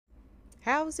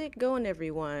How's it going,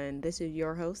 everyone? This is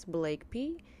your host, Blake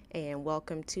P, and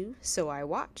welcome to So I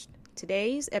Watched.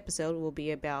 Today's episode will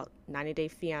be about 90 Day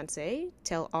Fiance,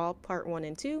 Tell All Part 1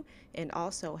 and 2, and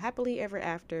also Happily Ever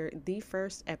After, the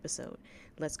first episode.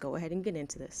 Let's go ahead and get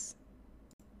into this.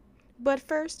 But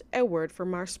first, a word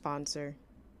from our sponsor.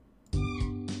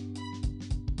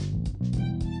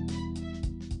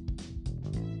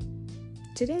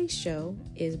 Today's show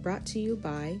is brought to you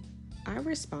by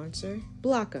our sponsor,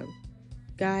 Blockem.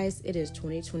 Guys, it is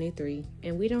 2023,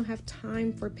 and we don't have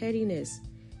time for pettiness.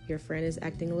 Your friend is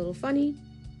acting a little funny?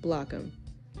 Block them.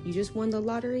 You just won the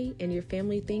lottery, and your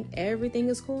family think everything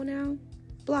is cool now?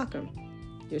 Block them.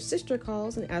 Your sister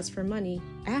calls and asks for money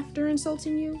after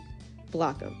insulting you?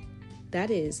 Block them. That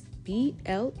is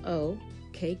BLOKKEM.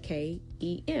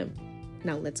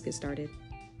 Now let's get started.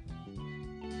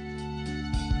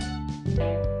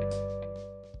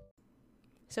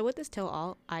 So with this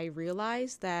tell-all, I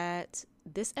realized that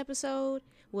this episode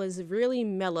was really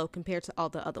mellow compared to all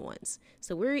the other ones.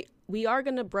 So we are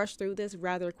going to brush through this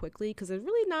rather quickly because there's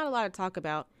really not a lot to talk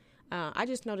about. I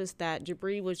just noticed that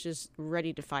Jabri was just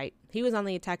ready to fight. He was on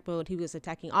the attack mode. He was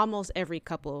attacking almost every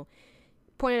couple.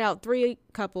 Pointed out 3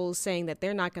 couples saying that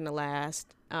they're not going to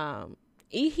last.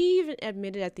 He even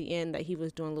admitted at the end that he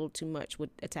was doing a little too much with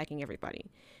attacking everybody.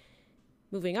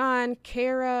 Moving on,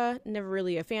 Kara, never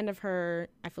really a fan of her.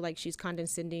 I feel like she's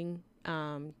condescending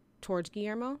towards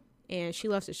Guillermo, and she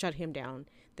loves to shut him down.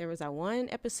 There was that one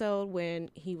episode when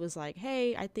he was like,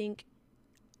 hey, I think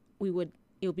it would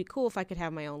be cool if I could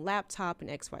have my own laptop and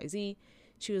XYZ.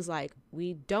 She was like,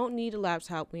 we don't need a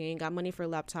laptop. We ain't got money for a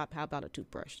laptop. How about a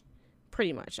toothbrush?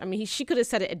 Pretty much. I mean, she could have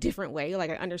said it a different way.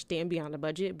 Like, I understand beyond the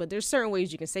budget, but there's certain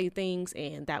ways you can say things,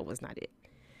 and that was not it.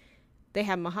 They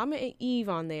have Muhammad and Eve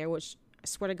on there, which I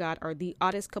swear to God are the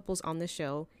oddest couples on the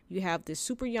show. You have this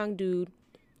super young dude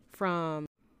from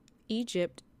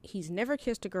Egypt. He's never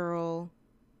kissed a girl.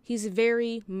 He's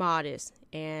very modest,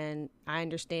 and I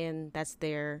understand that's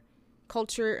their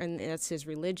culture and that's his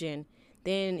religion.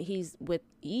 Then he's with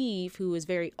Eve, who is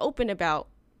very open about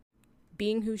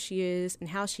being who she is and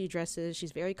how she dresses.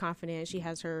 She's very confident. She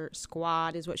has her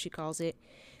squad, is what she calls it.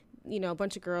 You know, a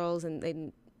bunch of girls, and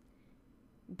they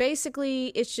basically,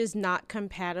 it's just not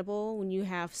compatible when you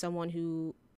have someone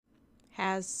who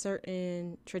has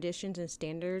certain traditions and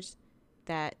standards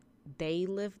that they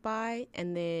live by,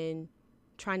 and then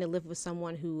trying to live with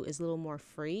someone who is a little more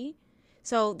free.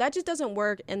 So that just doesn't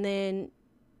work. And then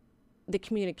the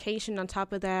communication on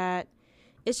top of that,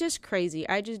 it's just crazy.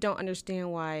 I just don't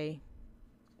understand why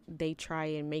they try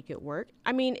and make it work.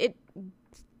 I mean, it,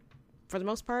 for the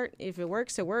most part, if it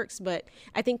works, it works. But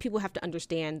I think people have to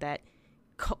understand that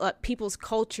people's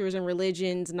cultures and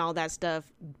religions and all that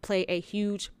stuff play a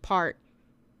huge part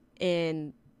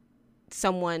in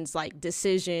someone's like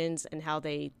decisions and how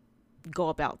they go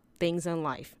about things in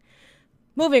life.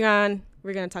 Moving on,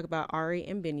 we're going to talk about Ari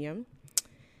and Binyam.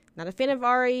 Not a fan of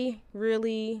Ari,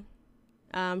 really.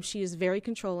 She is very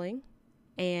controlling,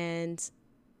 and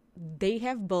they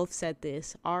have both said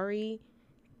this. Ari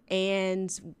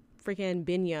and freaking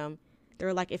Binyam, they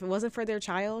were like, if it wasn't for their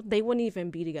child, they wouldn't even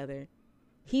be together.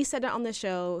 He said it on the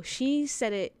show. She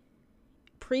said it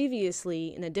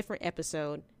previously in a different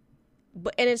episode.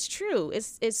 And it's true.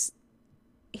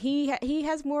 He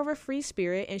has more of a free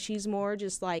spirit, and she's more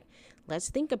just like, let's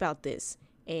think about this.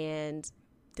 And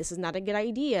this is not a good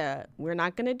idea. We're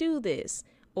not going to do this.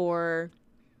 Or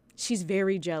she's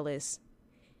very jealous.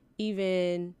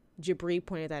 Even Jabri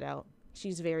pointed that out.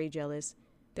 She's very jealous.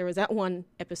 There was that one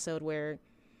episode where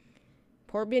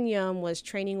poor Binyam was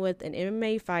training with an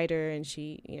MMA fighter, and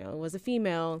she, was a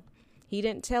female. He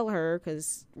didn't tell her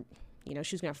because, she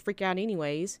was going to freak out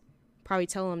anyways. Probably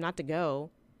tell him not to go.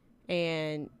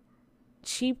 And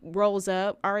Ari rolls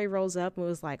up and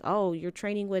was like, oh, you're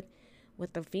training with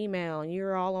the female and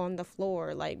you're all on the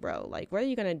floor. Like, bro, like, what are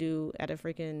you going to do at a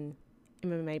freaking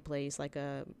MMA place? Like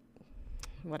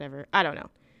whatever. I don't know.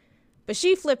 But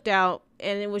she flipped out,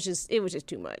 and it was just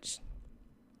too much.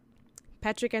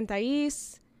 Patrick and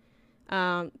Thais,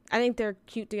 I think they're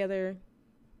cute together.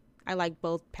 I like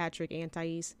both Patrick and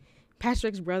Thais.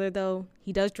 Patrick's brother, though,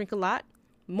 he does drink a lot.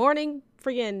 Morning,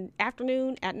 friggin'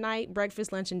 afternoon, at night,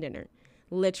 breakfast, lunch, and dinner.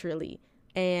 Literally.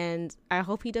 And I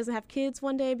hope he doesn't have kids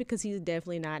one day, because he's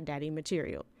definitely not daddy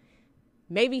material.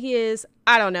 Maybe he is.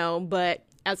 I don't know. But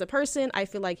as a person, I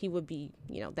feel like he would be,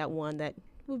 that one that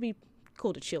would be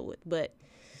cool to chill with. But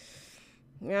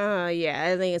yeah,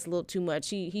 I think it's a little too much.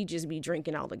 He just be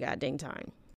drinking all the goddamn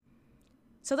time.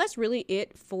 So that's really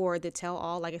it for the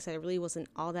tell-all. Like I said, it really wasn't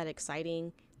all that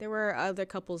exciting. There were other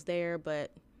couples there,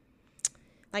 but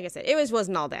like I said, it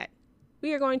wasn't all that.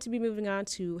 We are going to be moving on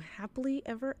to Happily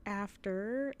Ever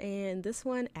After. And this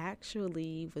one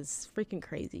actually was freaking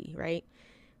crazy, right?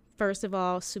 First of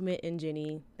all, Sumit and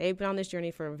Jenny, they've been on this journey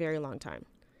for a very long time.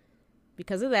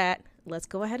 Because of that, let's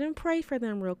go ahead and pray for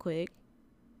them real quick.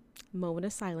 Moment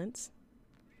of silence.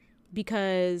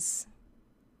 Because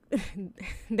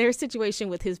their situation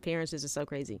with his parents is just so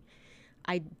crazy.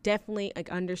 I definitely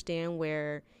understand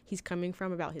where he's coming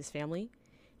from about his family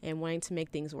and wanting to make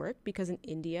things work, because in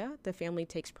India, the family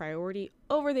takes priority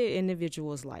over the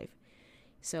individual's life.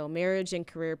 So marriage and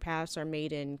career paths are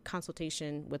made in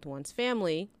consultation with one's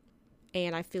family.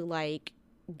 And I feel like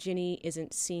Jenny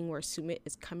isn't seeing where Sumit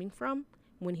is coming from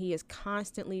when he is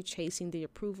constantly chasing the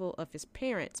approval of his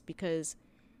parents, because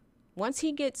once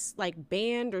he gets like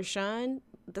banned or shunned,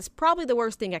 that's probably the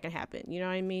worst thing that can happen. You know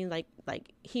what I mean? Like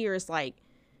here it's like,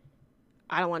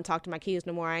 I don't want to talk to my kids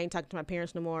no more. I ain't talking to my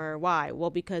parents no more. Why? Well,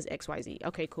 because XYZ.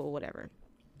 Okay, cool, whatever.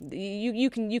 You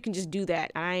can just do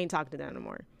that. I ain't talking to them no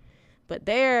more. But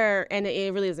there, and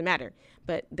it really doesn't matter.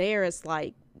 But there it's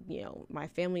like, you know, my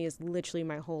family is literally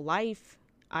my whole life.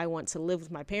 I want to live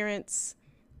with my parents.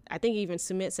 I think even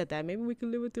Sumit said that. Maybe we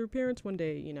can live with their parents one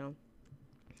day, you know.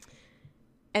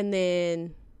 And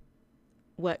then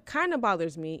what kind of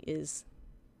bothers me is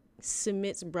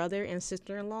Sumit's brother and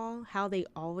sister-in-law, how they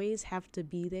always have to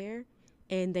be there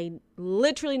and they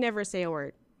literally never say a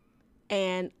word.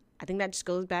 And I think that just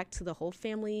goes back to the whole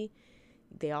family.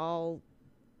 They all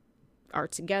are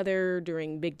together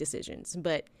during big decisions,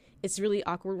 but it's really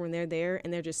awkward when they're there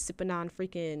and they're just sipping on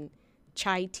freaking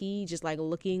chai tea, just like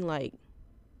looking like,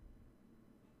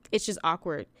 it's just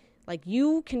awkward. Like,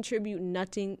 you contribute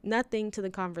nothing to the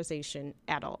conversation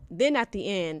at all. Then at the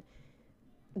end,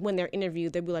 when they're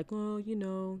interviewed, they'll be like, oh, you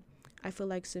know, I feel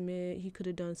like Sumit, he could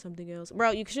have done something else.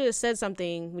 Bro, you should have said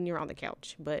something when you were on the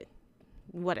couch, but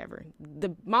whatever.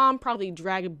 The mom probably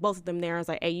dragged both of them there and was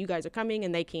like, hey, you guys are coming,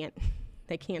 and they can't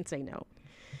say no.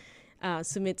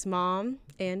 Sumit's mom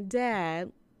and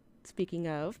dad, speaking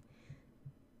of,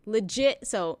 legit,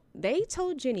 so they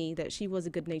told Jenny that she was a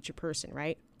good-natured person,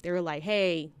 right? They were like,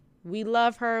 hey, we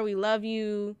love her, we love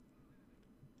you,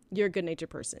 you're a good-natured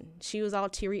person. She was all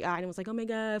teary-eyed and was like, oh my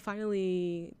God,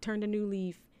 finally turned a new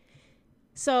leaf.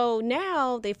 So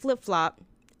now they flip-flop.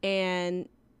 And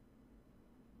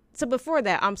so before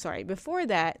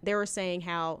that, they were saying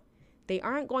how they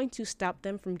aren't going to stop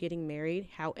them from getting married.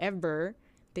 However,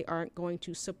 they aren't going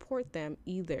to support them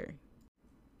either.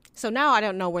 So now I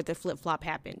don't know where the flip-flop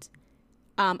happened.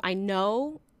 I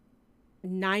know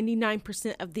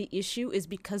 99% of the issue is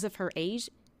because of her age.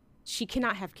 She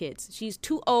cannot have kids. She's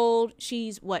too old.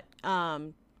 She's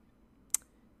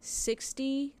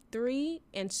 63,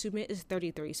 and Sumit is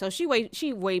 33. So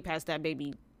she way past that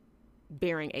baby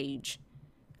bearing age.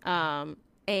 And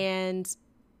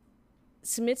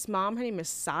Sumit's mom, her name is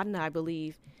Sadhna, I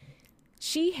believe.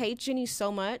 She hates Jenny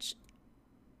so much.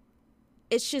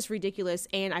 It's just ridiculous.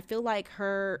 And I feel like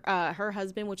her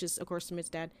husband, which is of course Sumit's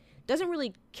dad, doesn't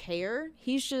really care.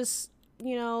 He's just,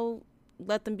 you know,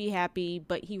 let them be happy,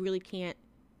 but he really can't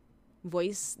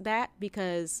voice that,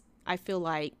 because I feel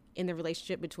like in the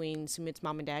relationship between Sumit's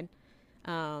mom and dad,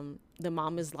 the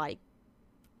mom is like,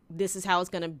 this is how it's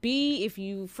gonna be. If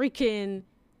you freaking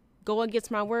go against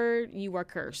my word, you are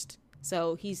cursed.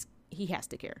 So he has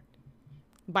to care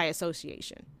by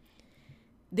association.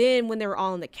 Then when they were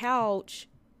all on the couch,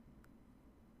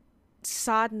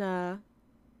 Sadhna,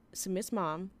 Sumit's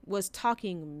mom, was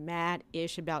talking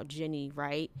mad-ish about Jenny,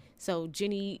 right? So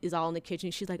Jenny is all in the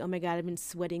kitchen. She's like, oh my God, I've been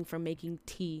sweating from making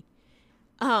tea.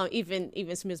 Even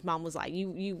Sumit's mom was like,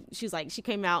 she's like, she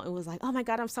came out and was like, oh my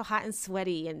God, I'm so hot and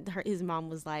sweaty. And his mom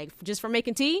was like, just for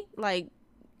making tea? Like,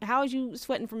 how is you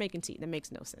sweating for making tea? That makes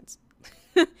no sense.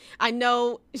 I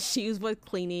know she was with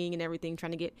cleaning and everything,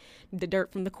 trying to get the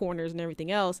dirt from the corners and everything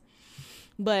else.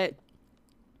 But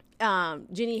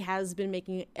Jenny has been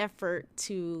making an effort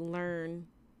to learn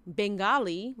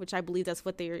Bengali, which I believe that's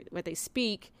what they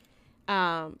speak.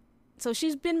 So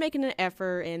she's been making an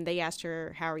effort, and they asked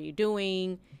her, how are you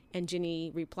doing? And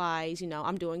Jenny replies, you know,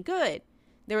 I'm doing good.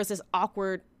 There was this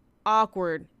awkward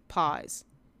pause.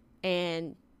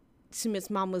 And Sumit's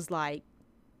mom was like,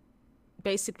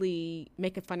 basically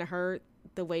making fun of her,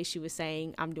 the way she was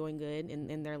saying, I'm doing good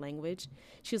in their language.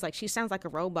 She was like, she sounds like a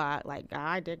robot. Like,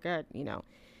 I did good, you know.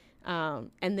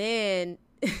 And then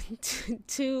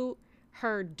to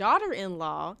her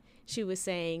daughter-in-law, she was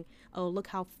saying, oh, look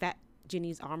how fat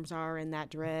Jenny's arms are in that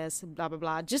dress, blah, blah,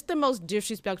 blah. Just the most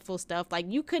disrespectful stuff. Like,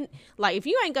 you couldn't, like, if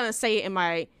you ain't gonna say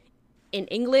it in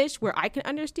English where I can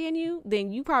understand you,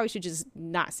 then you probably should just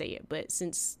not say it. But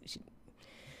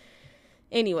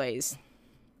anyways,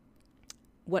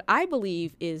 What I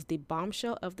believe is the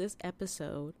bombshell of this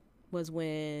episode was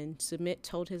when Sumit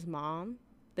told his mom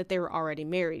that they were already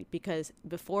married, because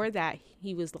before that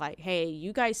he was like, hey,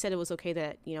 you guys said it was okay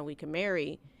that, you know, we could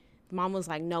marry. The mom was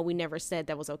like, no, we never said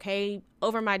that was okay,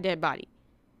 over my dead body.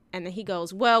 And then he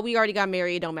goes, well, we already got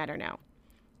married, it don't matter now.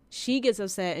 She gets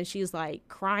upset and she's like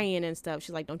crying and stuff.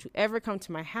 She's like, don't you ever come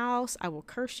to my house, I will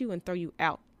curse you and throw you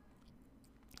out.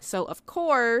 So of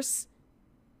course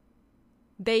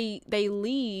they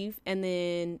leave, and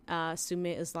then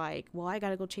Sumit is like, well, I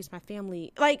gotta go chase my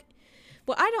family. Like,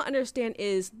 what I don't understand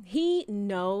is he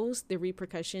knows the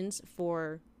repercussions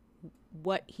for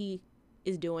what he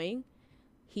is doing.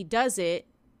 He does it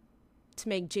to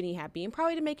make Jenny happy and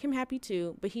probably to make him happy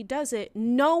too. But he does it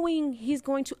knowing he's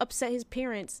going to upset his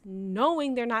parents,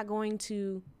 knowing they're not going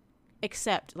to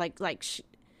accept.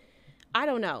 I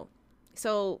don't know.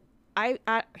 So I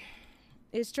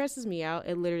it stresses me out.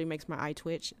 It literally makes my eye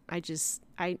twitch.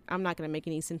 I'm not going to make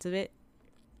any sense of it,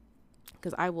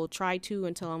 because I will try to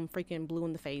until I'm freaking blue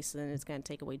in the face, and it's going to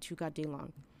take away too goddamn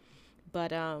long.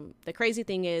 But the crazy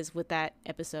thing is with that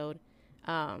episode,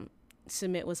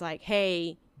 Sumit was like,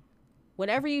 hey,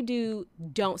 whatever you do,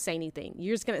 don't say anything.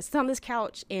 You're just going to sit on this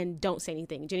couch and don't say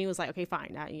anything. Jenny was like, okay,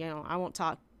 fine. I won't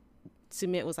talk.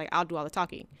 Sumit was like, I'll do all the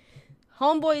talking.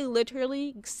 Homeboy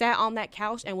literally sat on that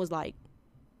couch and was like,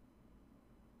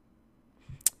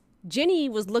 Jenny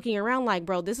was looking around like,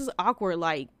 bro, this is awkward.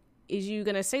 Like, is you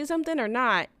going to say something or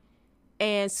not?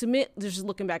 And Sumit just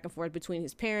looking back and forth between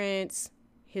his parents,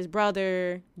 his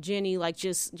brother, Jenny, like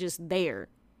just there.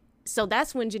 So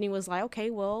that's when Jenny was like,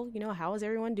 okay, well, you know, how is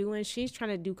everyone doing? She's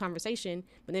trying to do conversation,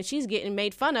 but then she's getting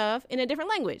made fun of in a different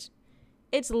language.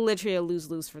 It's literally a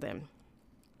lose-lose for them.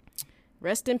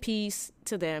 Rest in peace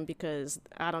to them, because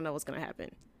I don't know what's going to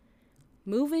happen.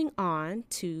 Moving on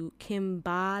to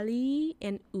Kimbali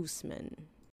and Usman.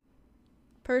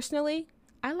 Personally,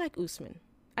 I like Usman.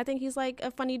 I think he's like a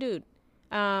funny dude.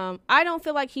 I don't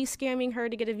feel like he's scamming her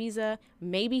to get a visa.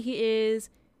 Maybe he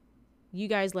is. You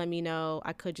guys let me know.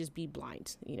 I could just be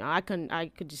blind. You know, I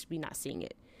could just be not seeing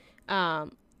it.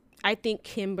 I think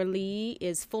Kimberly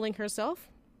is fooling herself.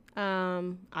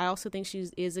 I also think she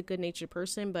is a good-natured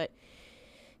person, but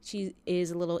she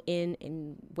is a little in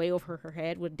and way over her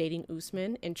head with dating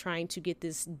Usman and trying to get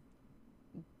this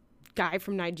guy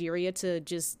from Nigeria to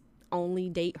just only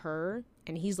date her.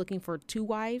 And he's looking for 2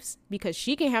 wives because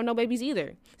she can't have no babies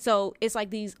either. So it's like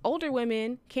these older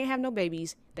women can't have no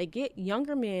babies. They get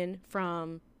younger men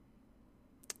from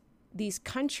these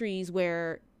countries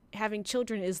where having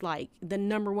children is like the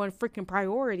number one freaking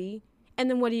priority. And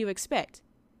then what do you expect?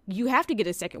 You have to get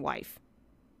a second wife.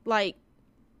 Like,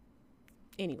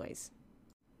 anyways.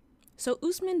 So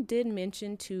Usman did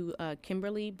mention to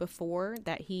Kimberly before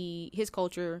that his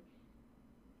culture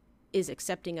is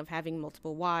accepting of having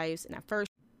multiple wives, and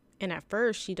at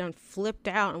first she done flipped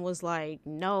out and was like,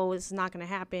 no, it's not gonna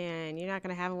happen, you're not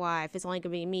gonna have a wife, it's only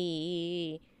gonna be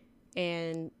me.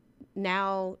 And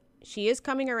now she is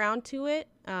coming around to it,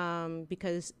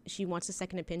 because she wants a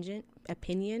second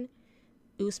opinion.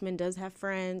 Usman does have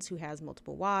friends who has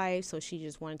multiple wives, so she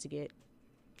just wanted to get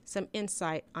some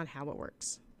insight on how it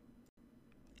works.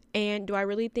 And do I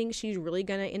really think she's really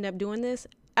gonna end up doing this?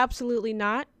 Absolutely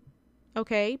not.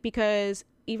 Okay, because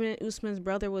even Usman's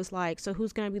brother was like, so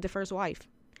who's going to be the first wife?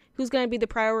 Who's going to be the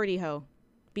priority hoe?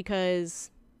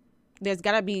 Because there's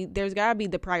gotta be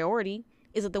the priority.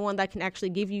 Is it the one that can actually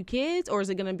give you kids, or is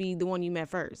it going to be the one you met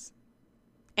first?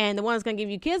 And the one that's going to give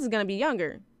you kids is going to be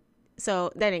younger.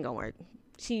 So that ain't going to work.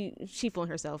 She fooling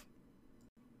herself.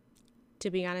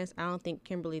 To be honest, I don't think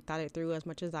Kimberly thought it through as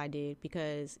much as I did,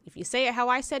 because if you say it how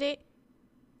I said it,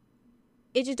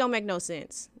 it just don't make no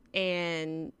sense.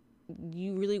 And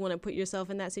you really want to put yourself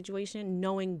in that situation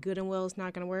knowing good and well it's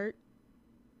not going to work?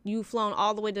 You've flown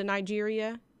all the way to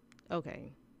Nigeria?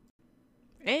 Okay.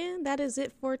 And that is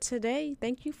it for today.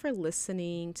 Thank you for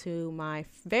listening to my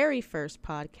very first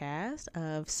podcast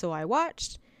of So I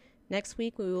Watched. Next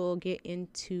week, we will get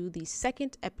into the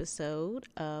second episode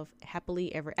of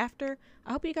Happily Ever After.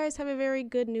 I hope you guys have a very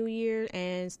good new year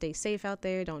and stay safe out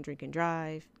there. Don't drink and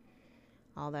drive.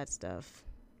 All that stuff.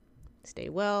 Stay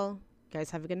well. Guys,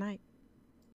 have a good night.